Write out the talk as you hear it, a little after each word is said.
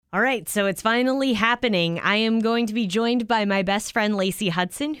All right, so it's finally happening. I am going to be joined by my best friend, Lacey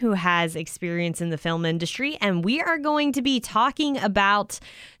Hudson, who has experience in the film industry, and we are going to be talking about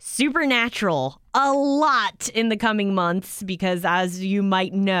Supernatural a lot in the coming months because, as you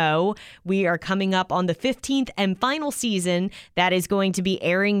might know, we are coming up on the 15th and final season that is going to be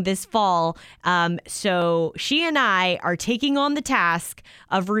airing this fall. So she and I are taking on the task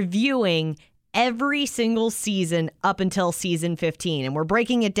of reviewing every single season up until season 15. And we're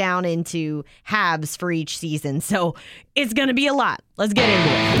breaking it down into halves for each season. So it's going to be a lot. Let's get into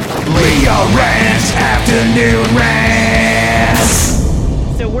it. Leo Rant Afternoon Rant.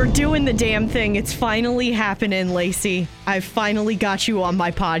 So we're doing the damn thing. It's finally happening, Lacey. I finally got you on my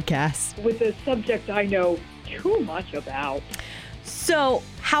podcast. With a subject I know too much about. So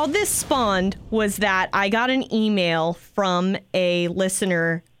how this spawned was that I got an email from a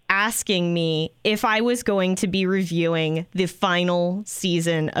listener asking me if I was going to be reviewing the final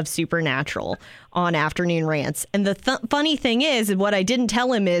season of Supernatural on Afternoon Rants. And the funny thing is, what I didn't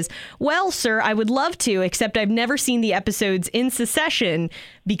tell him is, well, sir, I would love to, except I've never seen the episodes in succession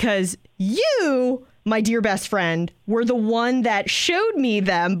because you, my dear best friend, were the one that showed me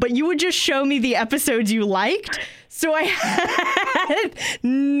them, but you would just show me the episodes you liked. So I had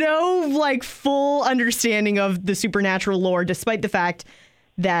no full understanding of the Supernatural lore, despite the fact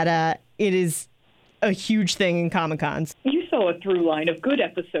that it is a huge thing in Comic-Cons. You saw a through line of good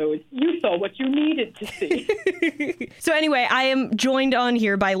episodes. You saw what you needed to see. So anyway, I am joined on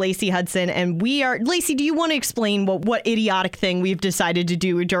here by Lacey Hudson, and we are... Lacey, do you want to explain what idiotic thing we've decided to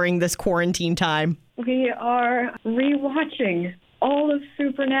do during this quarantine time? We are rewatching all of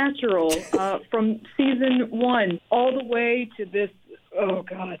Supernatural from season 1 all the way to this, oh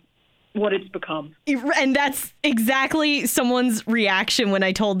God, what it's become. And that's exactly someone's reaction when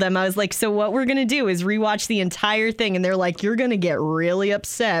I told them. I was like, so what we're going to do is rewatch the entire thing. And they're like, you're going to get really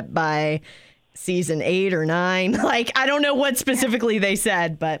upset by season 8 or 9. I don't know what specifically they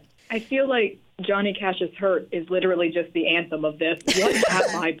said, but I feel like Johnny Cash's Hurt is literally just the anthem of this. What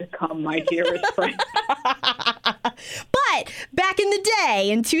have I become, my dearest friend? But back in the day,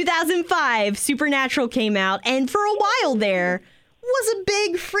 in 2005, Supernatural came out. And for a while there, was a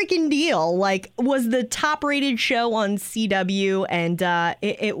big freaking deal. Was the top rated show on CW, and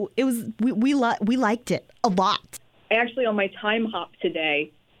it was we liked it a lot. Actually, on my time hop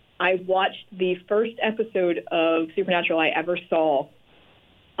today, I watched the first episode of Supernatural I ever saw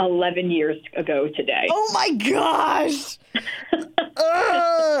 11 years ago today. Oh my gosh!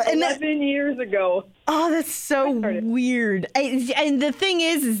 11 years ago. Oh, that's so weird. And the thing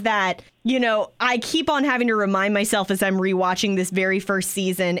is that, I keep on having to remind myself as I'm rewatching this very first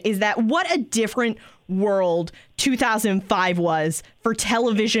season is that what a different world 2005 was for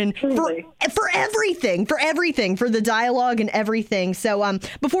television, for everything, for the dialogue and everything. So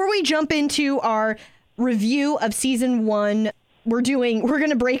before we jump into our review of season 1, we're going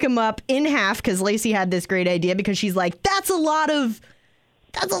to break them up in half because Lacey had this great idea because she's like, that's a lot of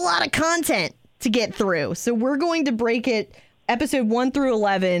content to get through. So we're going to break it episode 1 through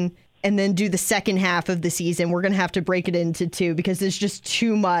 11 and then do the second half of the season. We're going to have to break it into 2 because there's just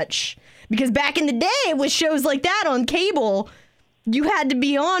too much. Because back in the day with shows like that on cable, you had to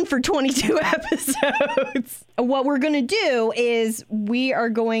be on for 22 episodes. What we're going to do is we are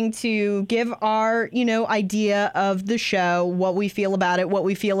going to give our, idea of the show, what we feel about it,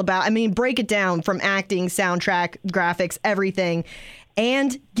 break it down from acting, soundtrack, graphics, everything,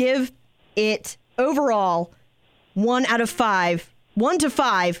 and give it overall 1 out of 5. 1 to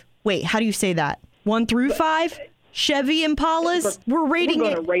 5. Wait, how do you say that? 1 through 5? Chevy Impalas? We're rating it. We're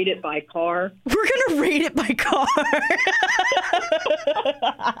going to rate it by car. We're going to rate it by car.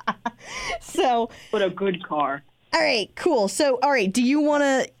 So. What a good car. All right, cool. So, all right, do you want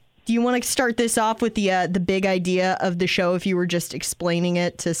to start this off with the big idea of the show if you were just explaining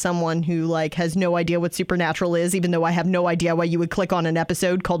it to someone who has no idea what Supernatural is, even though I have no idea why you would click on an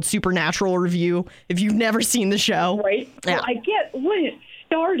episode called Supernatural Review if you've never seen the show? Right. Yeah. Well, I get when it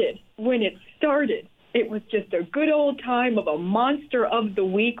started. It was just a good old time of a monster of the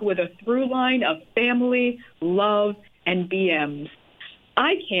week with a through line of family, love, and BMs.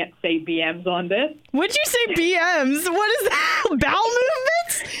 I can't say BMs on this. What'd you say, BMs? What is that? Bowel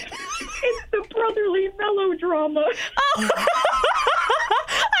movements? It's the brotherly melodrama. Oh.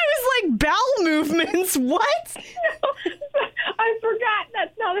 I was like, bowel movements? What? No, I forgot.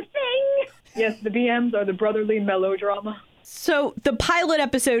 That's not a thing. Yes, the BMs are the brotherly melodrama. So the pilot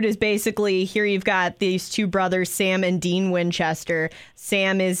episode is basically, here you've got these two brothers, Sam and Dean Winchester.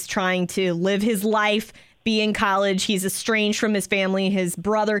 Sam is trying to live his life be in college. He's estranged from his family. His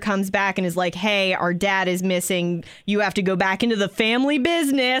brother comes back and is like, hey, our dad is missing. You have to go back into the family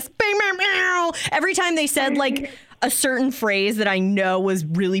business. Bing, bing, bing. Every time they said like a certain phrase that I know was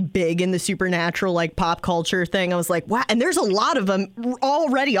really big in the supernatural, like pop culture thing, I was like, wow. And there's a lot of them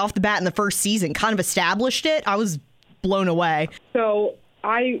already off the bat in the first season, kind of established it. I was blown away. So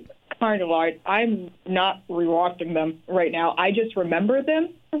I kind of like, I'm not rewatching them right now. I just remember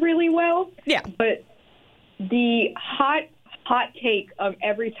them really well. Yeah. But the hot take of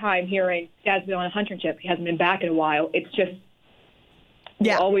every time hearing Dad's been on a hunting trip, he hasn't been back in a while, it's just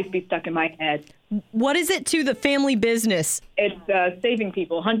will always be stuck in my head. What is it to the family business? It's saving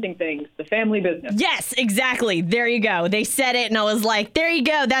people, hunting things, the family business. Yes, exactly. There you go. They said it, and I was like, there you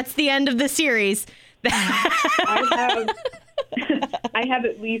go. That's the end of the series. I have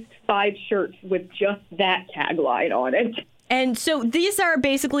at least 5 shirts with just that tagline on it. And so these are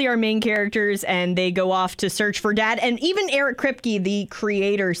basically our main characters, and they go off to search for Dad. And even Eric Kripke, the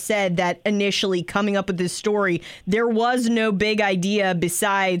creator, said that initially coming up with this story, there was no big idea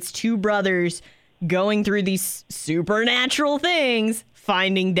besides 2 brothers going through these supernatural things,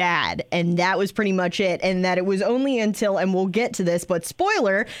 finding Dad. And that was pretty much it. And that it was only until, and we'll get to this, but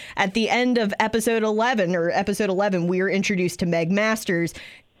spoiler, at the end of episode 11, we are introduced to Meg Masters,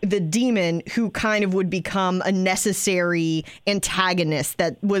 the demon who kind of would become a necessary antagonist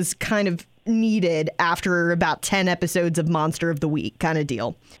that was kind of needed after about 10 episodes of Monster of the Week kind of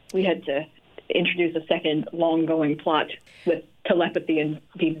deal. We had to introduce a second long-going plot with telepathy and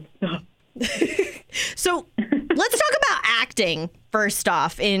demons. So let's talk about acting first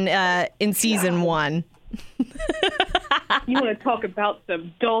off in season 1. You want to talk about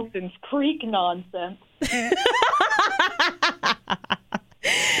some Dawson's Creek nonsense?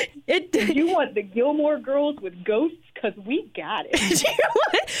 You want the Gilmore Girls with ghosts? Because we got it.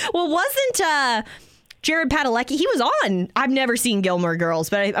 Well, wasn't Jared Padalecki? He was on. I've never seen Gilmore Girls,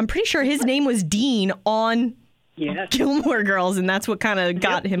 but I'm pretty sure his name was Dean on Gilmore Girls, and that's what kind of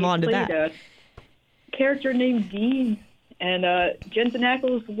got him onto that. A character named Dean, and Jensen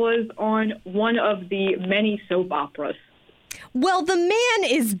Ackles was on one of the many soap operas. Well, the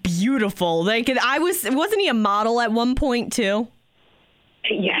man is beautiful. Like wasn't he a model at one point too?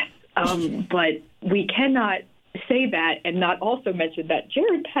 Yes, but we cannot say that and not also mention that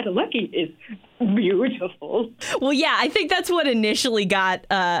Jared Padalecki is beautiful. Well, yeah, I think that's what initially got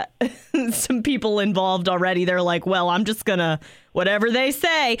some people involved already. They're like, well, I'm just going to whatever they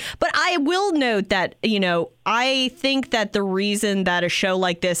say. But I will note that, I think that the reason that a show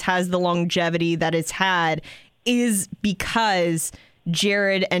like this has the longevity that it's had is because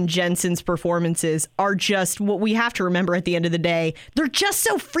Jared and Jensen's performances are just what we have to remember at the end of the day. They're just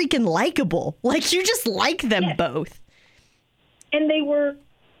so freaking likable. Like, you just like them both. And they were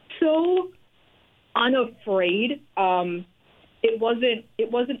so unafraid. It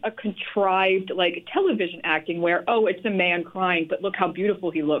wasn't a contrived, like, television acting where, oh, it's a man crying, but look how beautiful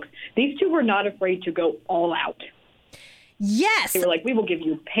he looks. These two were not afraid to go all out. Yes. They were like, we will give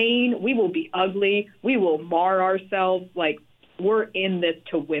you pain. We will be ugly. We will mar ourselves. Like, we're in this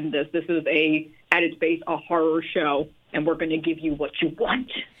to win this. This is at its base, a horror show, and we're going to give you what you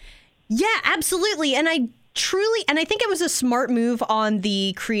want. Yeah, absolutely. And I think it was a smart move on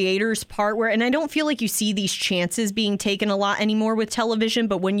the creator's part and I don't feel like you see these chances being taken a lot anymore with television,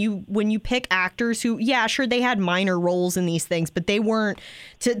 but when you pick actors who, yeah, sure, they had minor roles in these things, but they weren't,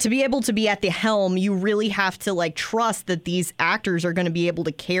 to be able to be at the helm, you really have to like trust that these actors are going to be able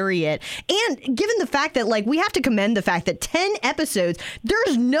to carry it. And given the fact that like we have to commend the fact that 10 episodes,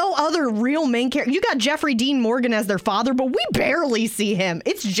 there's no other real main character. You got Jeffrey Dean Morgan as their father, but we barely see him.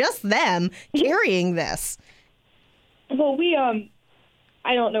 It's just them carrying this. Well,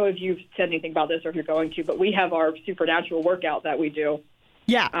 I don't know if you've said anything about this or if you're going to, but we have our supernatural workout that we do.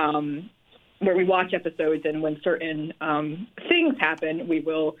 Yeah. Where we watch episodes, and when certain things happen, we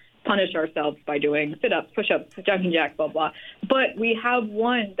will punish ourselves by doing sit-ups, push-ups, jumping jacks, blah, blah. But we have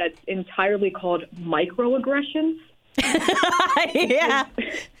one that's entirely called microaggressions. Yeah.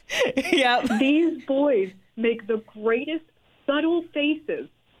 Yep. These boys make the greatest subtle faces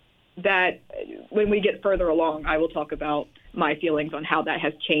that when we get further along, I will talk about my feelings on how that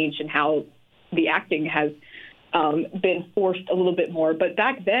has changed and how the acting has been forced a little bit more. But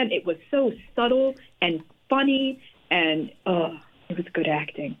back then, it was so subtle and funny, and it was good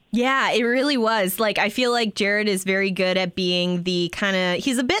acting. Yeah, it really was. Like, I feel like Jared is very good at being the kind of,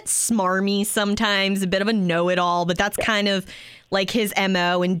 he's a bit smarmy sometimes, a bit of a know-it-all, but that's kind of like his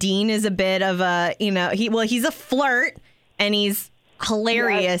MO. And Dean is a bit of a, he's a flirt, and he's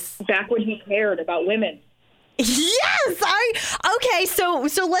hilarious. Yes, back when he cared about women. Yes, okay, so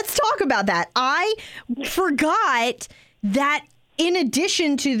let's talk about that. I forgot that in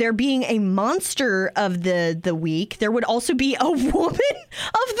addition to there being a monster of the week, there would also be a woman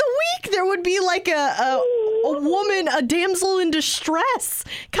of the week. There would be like a woman, a damsel in distress,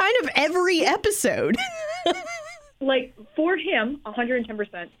 kind of every episode. Like, for him,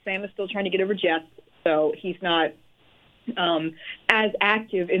 110%, Sam is still trying to get over Jess, so he's not as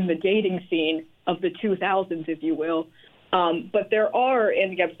active in the dating scene of the 2000s, if you will. But there are,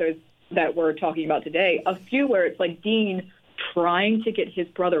 in the episodes that we're talking about today, a few where it's like Dean trying to get his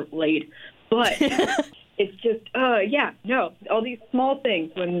brother laid. But it's just, all these small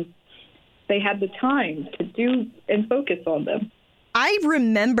things when they had the time to do and focus on them. I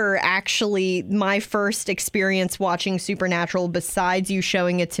remember actually my first experience watching Supernatural, besides you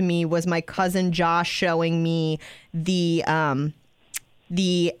showing it to me, was my cousin Josh showing me the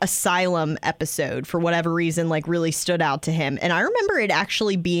Asylum episode. For whatever reason, like, really stood out to him. And I remember it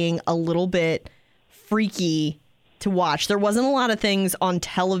actually being a little bit freaky to watch. There wasn't a lot of things on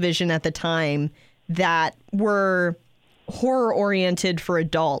television at the time that were horror oriented for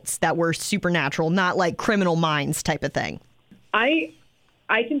adults that were supernatural, not like Criminal Minds type of thing. I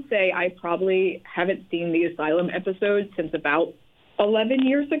can say I probably haven't seen the Asylum episode since about 11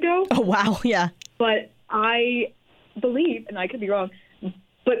 years ago. Oh, wow. Yeah. But I believe, and I could be wrong,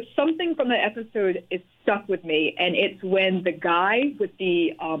 but something from the episode is stuck with me, and it's when the guy with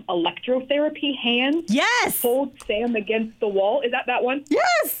the electrotherapy hand holds Sam against the wall. Is that one?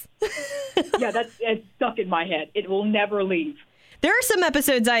 Yes! Yeah, it's stuck in my head. It will never leave. There are some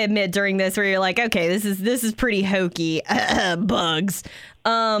episodes, I admit, during this where you're like, okay, this is pretty hokey. Bugs.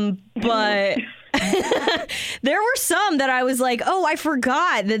 But there were some that I was like, oh, I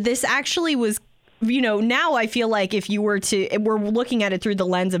forgot that this actually was, now I feel like if you were we're looking at it through the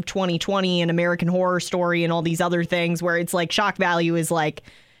lens of 2020 and American Horror Story and all these other things where it's like shock value is like,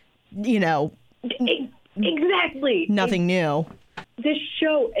 Exactly. Nothing new. This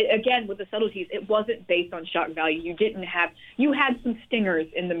show, again, with the subtleties, it wasn't based on shock value. You had some stingers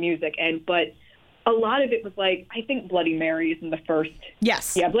in the music, but a lot of it was like, I think Bloody Mary is in the first.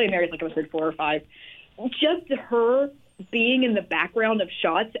 Yes. Yeah, Bloody Mary is like episode 4 or 5. Just her being in the background of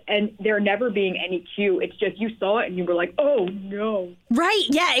shots and there never being any cue. It's just you saw it and you were like, oh, no. Right.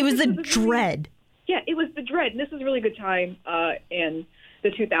 Yeah, it was the dread. Yeah, it was the dread. And this was a really good time in the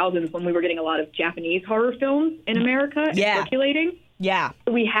 2000s when we were getting a lot of Japanese horror films in America and circulating. Yeah.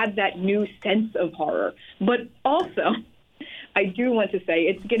 We had that new sense of horror. But also, I do want to say,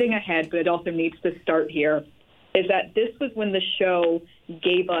 it's getting ahead, but it also needs to start here, is that this was when the show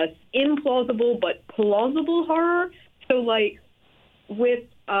gave us implausible but plausible horror. So, like, with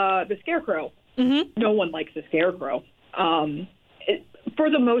the Scarecrow, no one likes the Scarecrow. For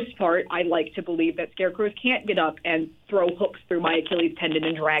the most part, I like to believe that scarecrows can't get up and throw hooks through my Achilles tendon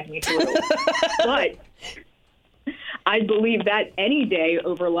and drag me through. But I'd believe that any day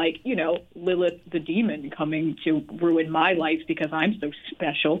over, like, Lilith the demon coming to ruin my life because I'm so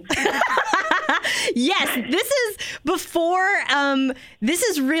special. Yes, this is before. This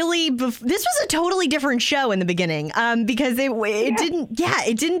was a totally different show in the beginning because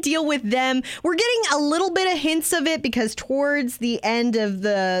it didn't deal with them. We're getting a little bit of hints of it because towards the end of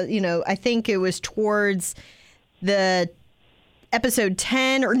I think it was towards the episode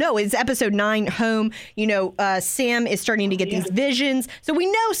 10 it's episode 9 home, Sam is starting to get these visions. So we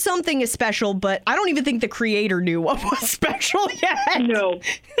know something is special, but I don't even think the creator knew what was special yet. No.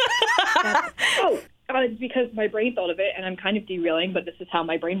 Because my brain thought of it, and I'm kind of derailing, but this is how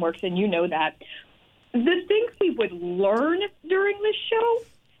my brain works, and you know that. The things we would learn during this show,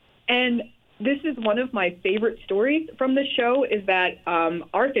 and this is one of my favorite stories from the show, is that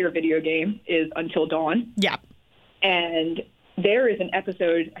our favorite video game is Until Dawn. Yeah. And there is an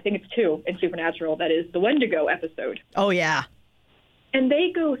episode, I think it's 2 in Supernatural, that is the Wendigo episode. Oh, yeah. And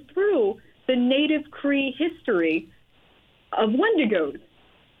they go through the native Cree history of Wendigos.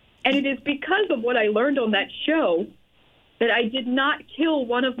 And it is because of what I learned on that show that I did not kill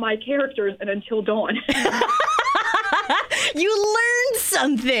one of my characters in Until Dawn. You learned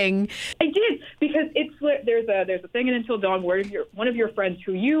something. I did, because there's a thing in Until Dawn where one of your friends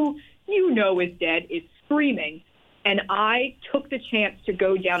who you know is dead is screaming. And I took the chance to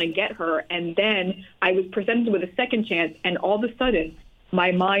go down and get her, and then I was presented with a second chance, and all of a sudden,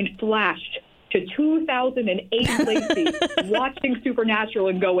 my mind flashed to 2008 Lacey watching Supernatural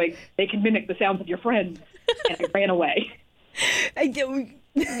and going, they can mimic the sounds of your friends. And I ran away.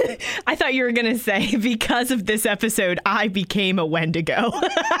 I thought you were going to say, because of this episode, I became a Wendigo.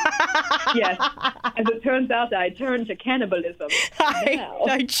 Yes. As it turns out, I turned to cannibalism.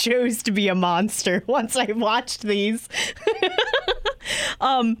 I chose to be a monster once I watched these.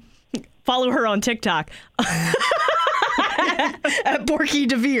 Follow her on TikTok. At Borky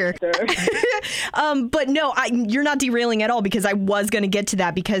DeVere. But no, you're not derailing at all, because I was going to get to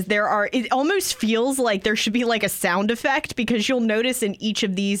that, because it almost feels like there should be like a sound effect, because you'll notice in each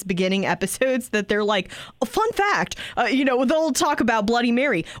of these beginning episodes that they're like, a fun fact, they'll talk about Bloody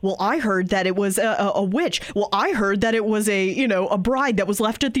Mary. Well, I heard that it was a witch. Well, I heard that it was a bride that was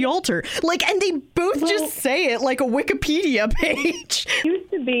left at the altar. Like, and they both just say it like a Wikipedia page. It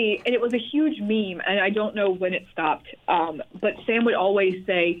used to be, and it was a huge meme, and I don't know when it stopped. But Sam would always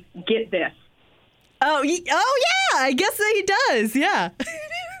say, "Get this." Oh yeah, I guess that he does. Yeah.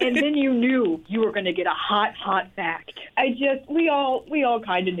 And then you knew you were going to get a hot fact. We all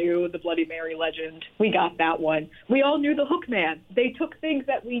kind of knew the Bloody Mary legend. We got that one. We all knew the Hook Man. They took things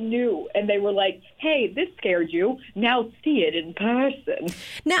that we knew and they were like, hey, this scared you. Now see it in person.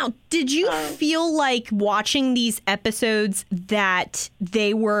 Now, did you feel like watching these episodes that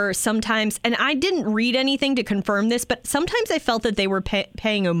they were sometimes, and I didn't read anything to confirm this, but sometimes I felt that they were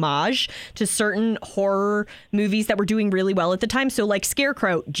paying homage to certain horror movies that were doing really well at the time. So like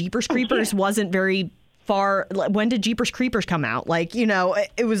Scarecrow, Jeepers Creepers wasn't very far. When did Jeepers Creepers come out? Like,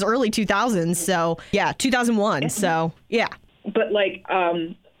 it was early 2000s. So yeah, 2001. So yeah. But like,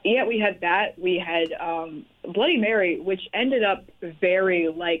 we had that. We had Bloody Mary, which ended up very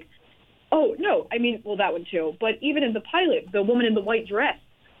like, that one too. But even in the pilot, the woman in the white dress.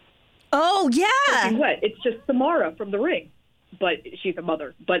 Oh yeah. What? It's just Samara from The Ring. But she's a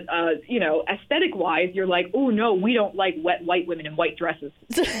mother. But, aesthetic-wise, you're like, oh, no, we don't like wet white women in white dresses.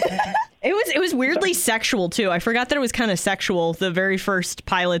 It was weirdly sexual, too. I forgot that it was kind of sexual, the very first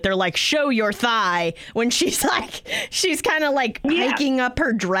pilot. They're like, show your thigh, when she's kind of like hiking up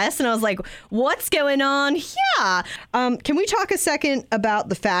her dress. And I was like, what's going on? Yeah. Can we talk a second about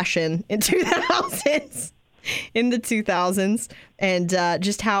the fashion in 2000s? In the 2000s, and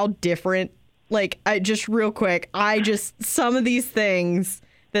just how different. Like, real quick, some of these things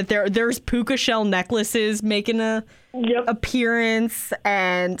that there's puka shell necklaces making a appearance,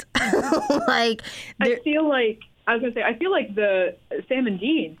 and like, I feel like the Sam and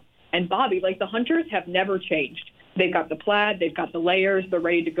Dean and Bobby, like the hunters, have never changed. They've got the plaid, they've got the layers, they're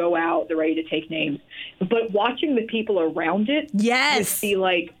ready to go out, they're ready to take names. But watching the people around it, yes, would be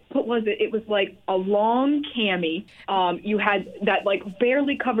like, what was it? It was like a long cami. You had that like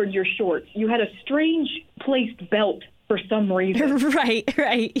barely covered your shorts. You had a strange placed belt for some reason.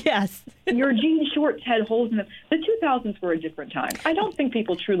 Right, yes. Your jean shorts had holes in them. The 2000s were a different time. I don't think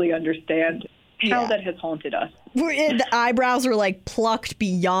people truly understand how that has haunted us. The eyebrows are like plucked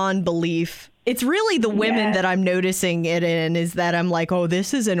beyond belief. It's really the women that I'm noticing it in, is that I'm like, oh,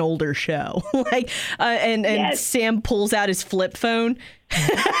 this is an older show. Like, and Sam pulls out his flip phone.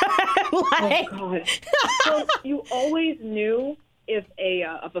 Oh, God. So you always knew if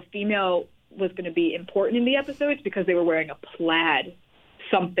a female was going to be important in the episodes because they were wearing a plaid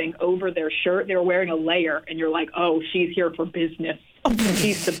something over their shirt. They were wearing a layer, and you're like, oh, she's here for business.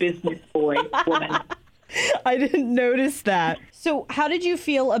 She's the business woman. I didn't notice that. So, how did you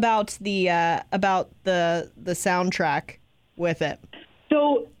feel about the soundtrack with it?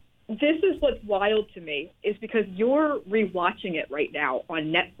 So, this is what's wild to me, is because you're rewatching it right now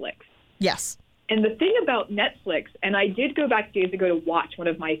on Netflix. Yes. And the thing about Netflix, and I did go back days ago to watch one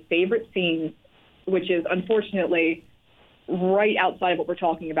of my favorite scenes, which is unfortunately right outside of what we're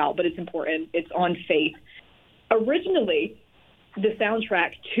talking about, but it's important. It's on Faith. Originally, the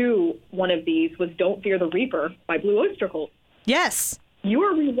soundtrack to one of these was Don't Fear the Reaper by Blue Oyster Cult. Yes. You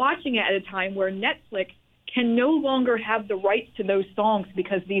are rewatching it at a time where Netflix can no longer have the rights to those songs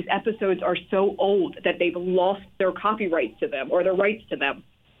because these episodes are so old that they've lost their copyrights to them or their rights to them.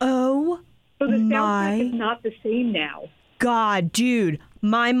 Oh, so the soundtrack is not the same now. God, dude,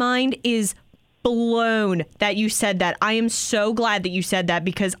 my mind is blown that you said that. I am so glad that you said that,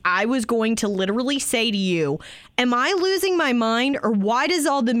 because I was going to literally say to you, am I losing my mind, or why does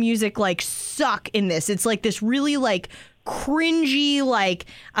all the music like suck in this? It's like this really like cringy, like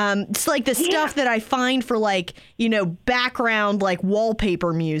it's like the stuff that I find for like, background like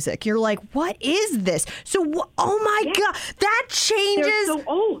wallpaper music. You're like, what is this? So oh my God, that changes. They're so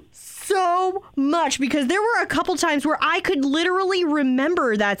old. So much, because there were a couple times where I could literally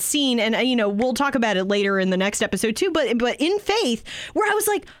remember that scene, and we'll talk about it later in the next episode too, but in Faith, where I was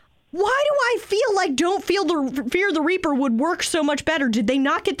like, Why do I feel like Don't Feel the Fear the Reaper would work so much better? Did they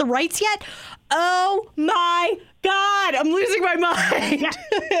not get the rights yet? Oh my God, I'm losing my mind.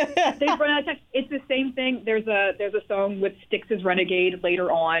 Yeah. They've run out of time. It's the same thing. There's a song with Styx's Renegade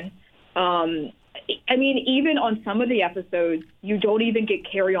later on. I mean, even on some of the episodes, you don't even get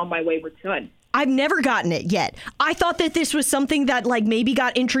Carry On My Wayward Son. I've never gotten it yet. I thought that this was something that like maybe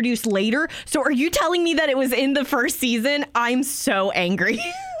got introduced later. So are you telling me that it was in the first season? I'm so angry.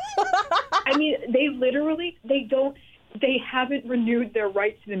 I mean, they haven't renewed their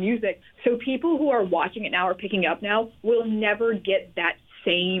rights to the music. So people who are watching it now or picking up now will never get that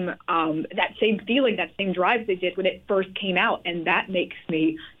same feeling, that same drive they did when it first came out. And that makes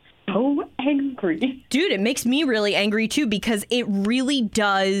me so angry. Dude, it makes me really angry too, because it really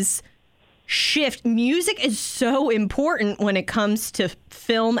does shift. Music is so important when it comes to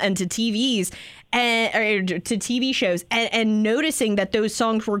film and to TVs and to TV shows, and noticing that those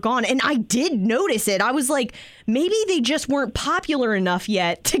songs were gone. And I did notice it. I was like, maybe they just weren't popular enough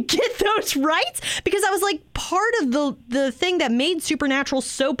yet to get those rights, because I was like, part of the thing that made Supernatural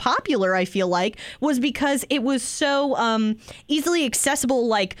so popular, I feel like, was because it was so easily accessible,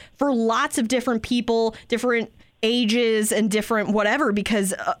 like for lots of different people, different ages and different whatever,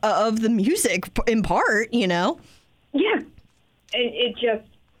 because of the music in part, you know? Yeah.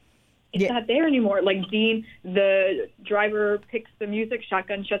 It's not there anymore. Like Dean, the driver picks the music,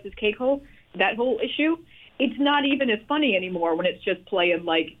 shotgun shuts his cake hole, that whole issue, it's not even as funny anymore when it's just playing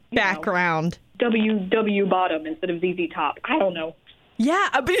like background WW Bottom instead of ZZ Top. I don't know. Yeah,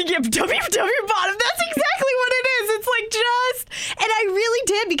 WW Bottom. That's exactly what it is. It's like and I really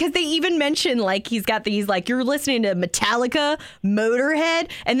did, because they even mentioned like he's got these like, you're listening to Metallica, Motorhead,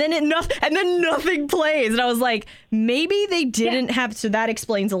 and then nothing plays, and I was like, maybe they didn't have. So that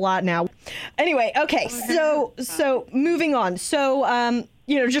explains a lot now. Anyway, okay, so moving on. So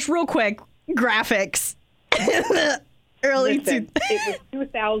just real quick, graphics. Listen, it was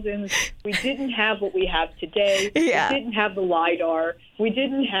 2000s. We didn't have what we have today. Yeah. We didn't have the LiDAR. We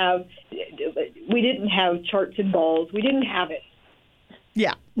didn't have charts and balls. We didn't have it.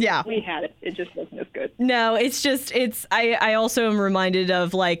 Yeah. We had it. It just wasn't as good. No, I also am reminded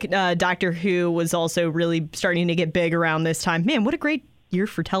of like Doctor Who was also really starting to get big around this time. Man, what a great year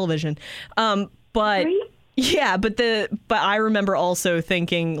for television. But Right? yeah, but I remember also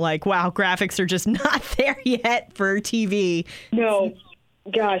thinking like, wow, graphics are just not there yet for TV. No,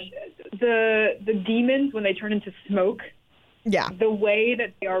 gosh, the demons when they turn into smoke. Yeah. The way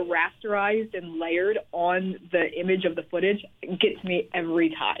that they are rasterized and layered on the image of the footage gets me every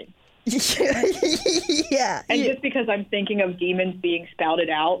time. Yeah. And just because I'm thinking of demons being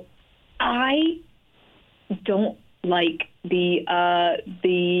spouted out, I don't like the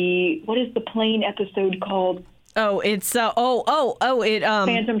what is the plane episode called? Oh, it's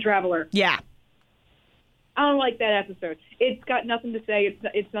Phantom Traveler. Yeah. I don't like that episode. It's got nothing to say.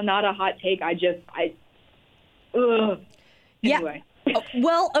 It's not a hot take. Anyway. Yeah.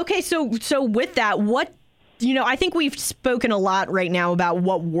 Well, okay, so with that, what I think we've spoken a lot right now about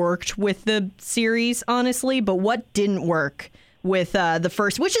what worked with the series, honestly, but what didn't work with the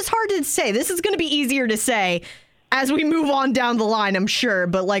first, which is hard to say. This is going to be easier to say as we move on down the line, I'm sure.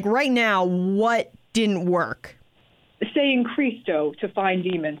 But like right now, what didn't work? Saying Christo to find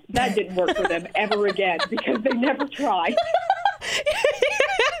demons. That didn't work for them ever again because they never tried.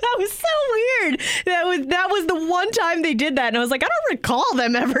 That was so weird. That was the one time they did that, and I was like, I don't recall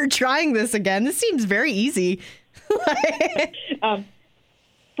them ever trying this again. This seems very easy. I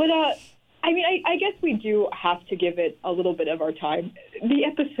mean, I guess we do have to give it a little bit of our time. The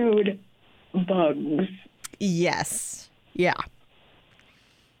episode Bugs. Yes. Yeah.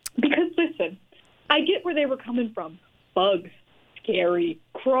 Because listen, I get where they were coming from. Bugs, scary,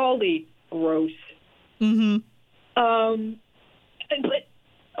 crawly, gross. Mm-hmm. But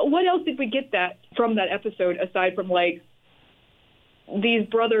what else did we get from that episode aside from like these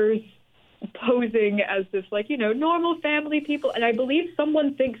brothers posing as this like, normal family people, and I believe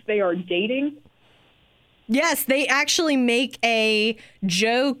someone thinks they are dating. Yes, they actually make a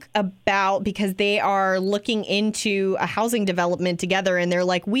joke about, because they are looking into a housing development together, and they're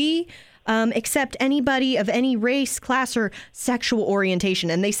like, we accept anybody of any race, class, or sexual orientation.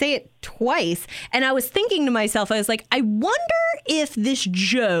 And they say it twice. And I was thinking to myself, I was like, I wonder if this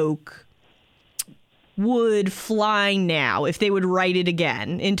joke would fly now, if they would write it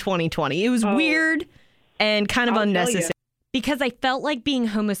again in 2020. It was weird and kind of unnecessary, because I felt like being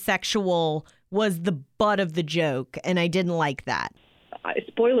homosexual was the butt of the joke, and I didn't like that.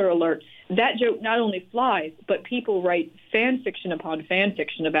 Spoiler alert, that joke not only flies, but people write fan fiction upon fan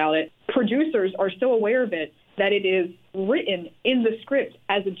fiction about it. Producers are so aware of it that it is written in the script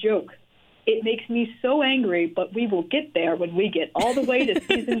as a joke. It makes me so angry, but we will get there when we get all the way to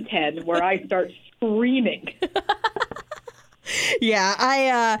season 10, where I start screaming.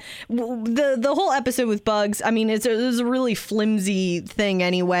 Yeah, the whole episode with Bugs, I mean, it was a really flimsy thing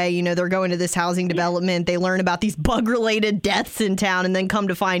anyway. You know, they're going to this housing development. They learn about these bug-related deaths in town and then come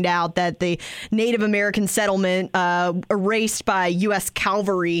to find out that the Native American settlement erased by U.S.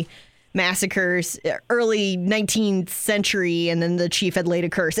 cavalry massacres early 19th century, and then the chief had laid a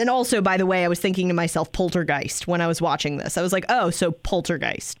curse. And also, by the way, I was thinking to myself, poltergeist, when I was watching this. I was like, oh, so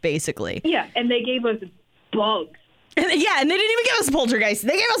poltergeist, basically. Yeah, and they gave us bugs. Yeah, and they didn't even give us poltergeist.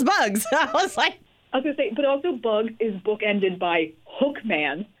 They gave us bugs. I was like... I was going to say, but also Bugs is bookended by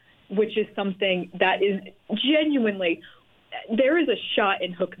Hookman, which is something that is genuinely... There is a shot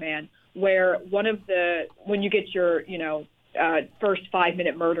in Hookman where when you get your, first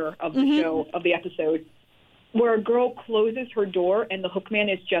 5-minute murder of the show, of the episode, where a girl closes her door and the Hookman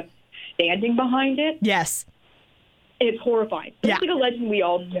is just standing behind it. Yes. It's horrifying. It's like a legend we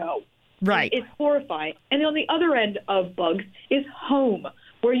all know. Right. It's horrifying. And on the other end of Bugs is Home,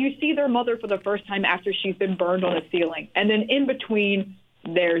 where you see their mother for the first time after she's been burned on a ceiling. And then in between,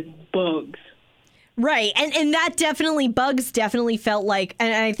 there's Bugs. Right. And that Bugs definitely felt like,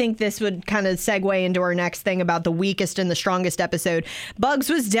 and I think this would kind of segue into our next thing about the weakest and the strongest episode. Bugs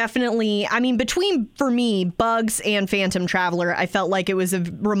was definitely, I mean, for me, Bugs and Phantom Traveler, I felt like it was a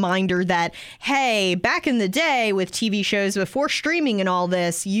reminder that, hey, back in the day with TV shows before streaming and all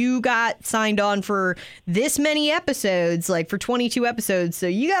this, you got signed on for this many episodes, like for 22 episodes. So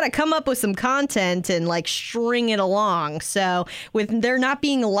you got to come up with some content and like string it along. So with there not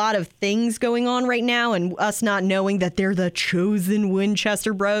being a lot of things going on right now, and us not knowing that they're the chosen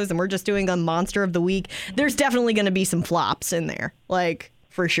Winchester Bros and we're just doing a monster of the week, there's definitely going to be some flops in there, like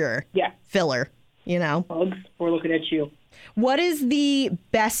for sure. Yeah. Filler, Bugs, we're looking at you. What is the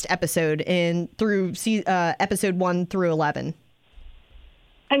best episode through episode 1 through 11?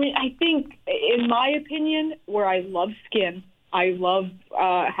 I mean, I think, in my opinion, where I love Skin, I love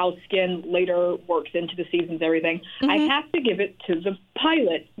how Skin later works into the seasons, everything. I have to give it to the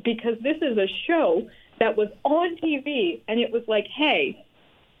pilot, because this is a show that was on TV, and it was like, hey,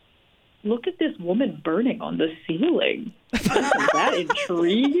 look at this woman burning on the ceiling. Isn't that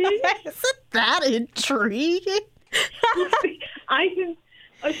intriguing? Isn't that intriguing?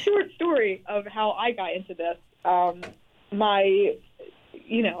 A short story of how I got into this. My,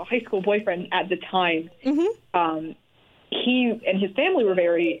 high school boyfriend at the time, he and his family were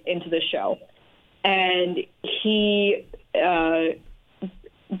very into this show, and he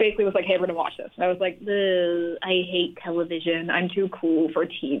basically was like, hey, we're going to watch this. And I was like, I hate television. I'm too cool for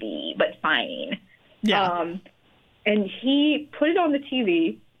TV, but fine. Yeah. And he put it on the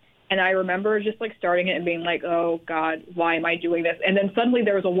TV, and I remember just like starting it and being like, oh, God, why am I doing this? And then suddenly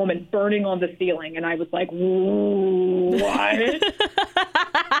there was a woman burning on the ceiling, and I was like, what?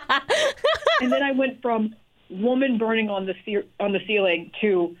 And then I went from woman burning on the ceiling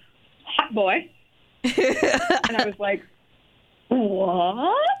to hot boy. And I was like,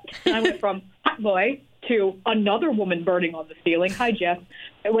 what? And I went from hot boy to another woman burning on the ceiling. Hi, Jeff.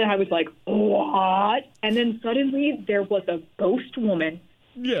 And when I was like, what? And then suddenly there was a ghost woman,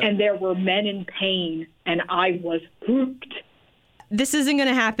 and there were men in pain, and I was hooked. This isn't going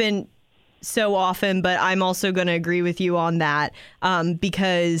to happen so often, but I'm also going to agree with you on that,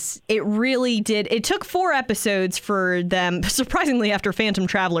 because it really did. It took 4 episodes for them. Surprisingly, after Phantom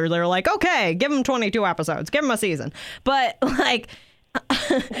Traveler, they're like, okay, give them 22 episodes, give them a season. But like,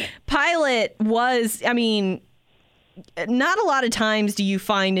 pilot was, I mean, not a lot of times do you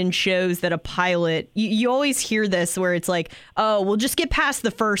find in shows that a pilot, you always hear this where it's like, oh, we'll just get past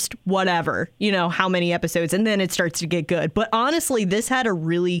the first whatever, how many episodes, and then it starts to get good. But honestly, this had a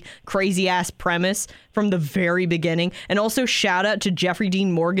really crazy ass premise from the very beginning. And also shout out to Jeffrey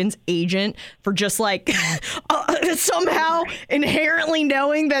Dean Morgan's agent for just like somehow inherently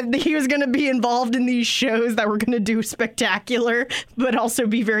knowing that he was going to be involved in these shows that were going to do spectacular, but also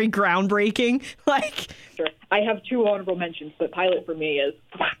be very groundbreaking. Like, sure. I have 2 honorable mentions, but pilot for me is...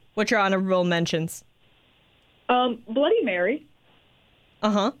 What's your honorable mentions? Bloody Mary.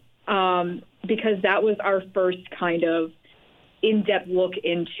 Uh-huh. Because that was our first kind of in-depth look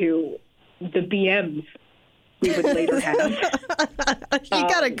into the BMs we would later have. You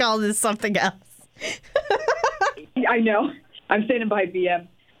gotta call this something else. I know. I'm standing by BM.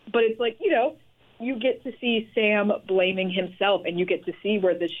 But it's like, you get to see Sam blaming himself, and you get to see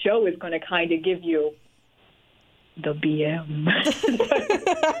where the show is going to kind of give you the BM.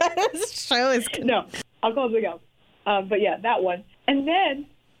 This show is... No, I'll call it else. But yeah, that one. And then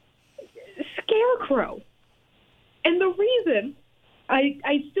Scarecrow. And the reason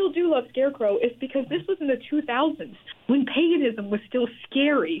I still do love Scarecrow is because this was in the 2000s when paganism was still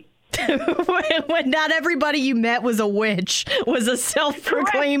scary. When not everybody you met was a witch, was a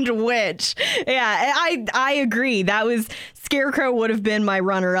self-proclaimed witch. Yeah, I agree. That was Scarecrow would have been my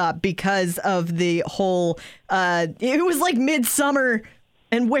runner-up because of the whole. It was like Midsummer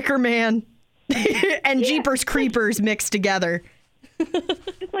and Wicker Man and Jeepers Creepers mixed together.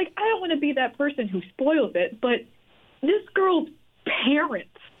 It's like, I don't want to be that person who spoils it, but this girl's parents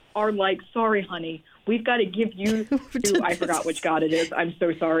are like, sorry, honey, we've got to give you to, I forgot which god it is. I'm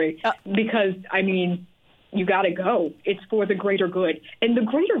so sorry. Because, I mean, you got to go. It's for the greater good. And the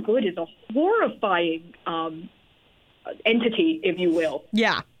greater good is a horrifying entity, if you will.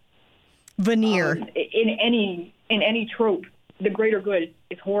 Yeah. Veneer. In any trope, the greater good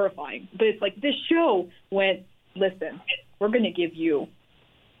is horrifying. But it's like this show went, listen, we're going to give you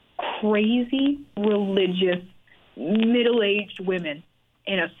crazy, religious, middle-aged women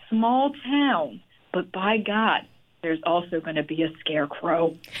in a small town. But by God, there's also going to be a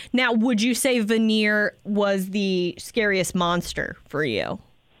scarecrow. Now, would you say Veneer was the scariest monster for you?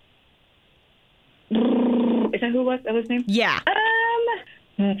 Is that who it was? That was his name? Yeah.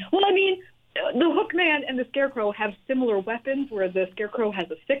 Well, I mean, the Hookman and the Scarecrow have similar weapons, where the Scarecrow has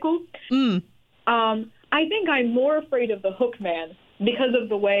a sickle. I think I'm more afraid of the Hookman because of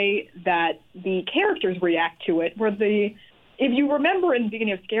the way that the characters react to it, where if you remember in the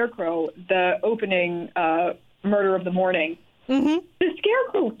beginning of Scarecrow, the opening Murder of the Morning, the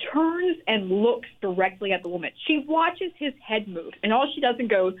Scarecrow turns and looks directly at the woman. She watches his head move, and all she does and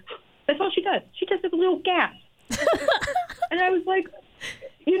goes, that's all she does. She just does a little gasp. And I was like,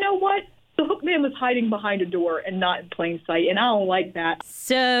 you know what? The Hookman was hiding behind a door and not in plain sight, and I don't like that.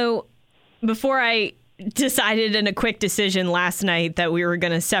 So before I decided in a quick decision last night that we were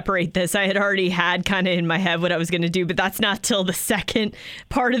going to separate this, I had already had kind of in my head what I was going to do, but that's not till the second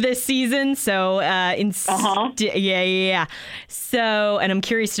part of this season. So, yeah. So, and I'm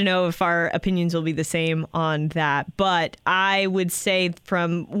curious to know if our opinions will be the same on that. But I would say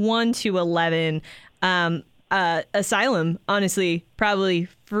from 1 to 11, Asylum, honestly, probably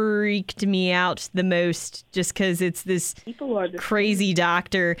freaked me out the most just because it's this crazy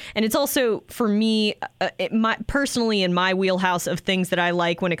doctor. And it's also, for me, personally in my wheelhouse of things that I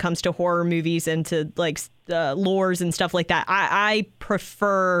like when it comes to horror movies and to like lores and stuff like that. I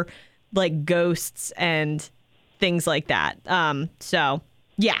prefer like ghosts and things like that. So,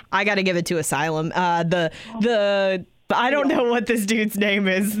 yeah, I got to give it to Asylum. I don't know what this dude's name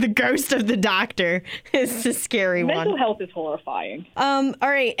is. The ghost of the doctor is the scary one. Mental health is horrifying. All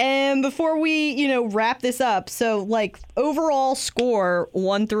right. And before we, wrap this up, so like overall score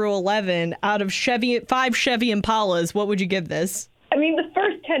 1 through 11 out of 5 Chevy Impalas, what would you give this? I mean, the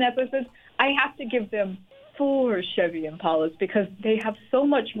first 10 episodes, I have to give them 4 Chevy Impalas because they have so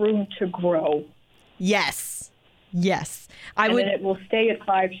much room to grow. Yes. Then it will stay at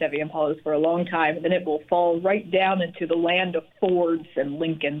 5 Chevy Impalas for a long time, and then it will fall right down into the land of Fords and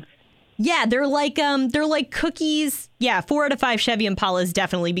Lincolns. Yeah, they're like cookies. Yeah, 4 out of 5 Chevy Impalas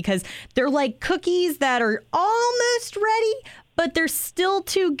definitely, because they're like cookies that are almost ready, but they're still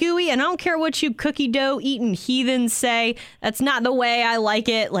too gooey. And I don't care what you cookie dough eating heathens say. That's not the way I like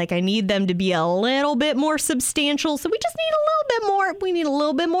it. Like, I need them to be a little bit more substantial. So we just need a little bit more. We need a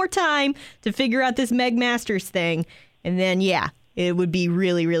little bit more time to figure out this Meg Masters thing. And then, yeah, it would be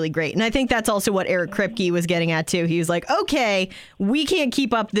really, really great. And I think that's also what Eric Kripke was getting at, too. He was like, okay, we can't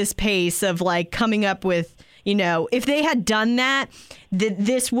keep up this pace of, like, coming up with, if they had done that,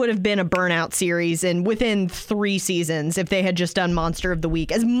 this would have been a burnout series. And within 3 seasons, if they had just done Monster of the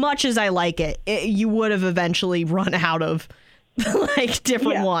Week, as much as I like it, you would have eventually run out of, like,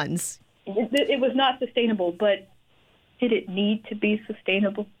 different ones. It was not sustainable, but did it need to be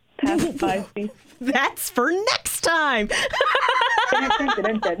sustainable past 5 seasons? That's for next time.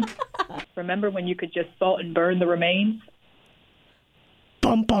 Remember when you could just salt and burn the remains?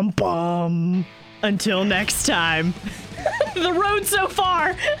 Bum, bum, bum. Until next time. The road so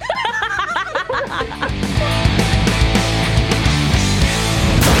far.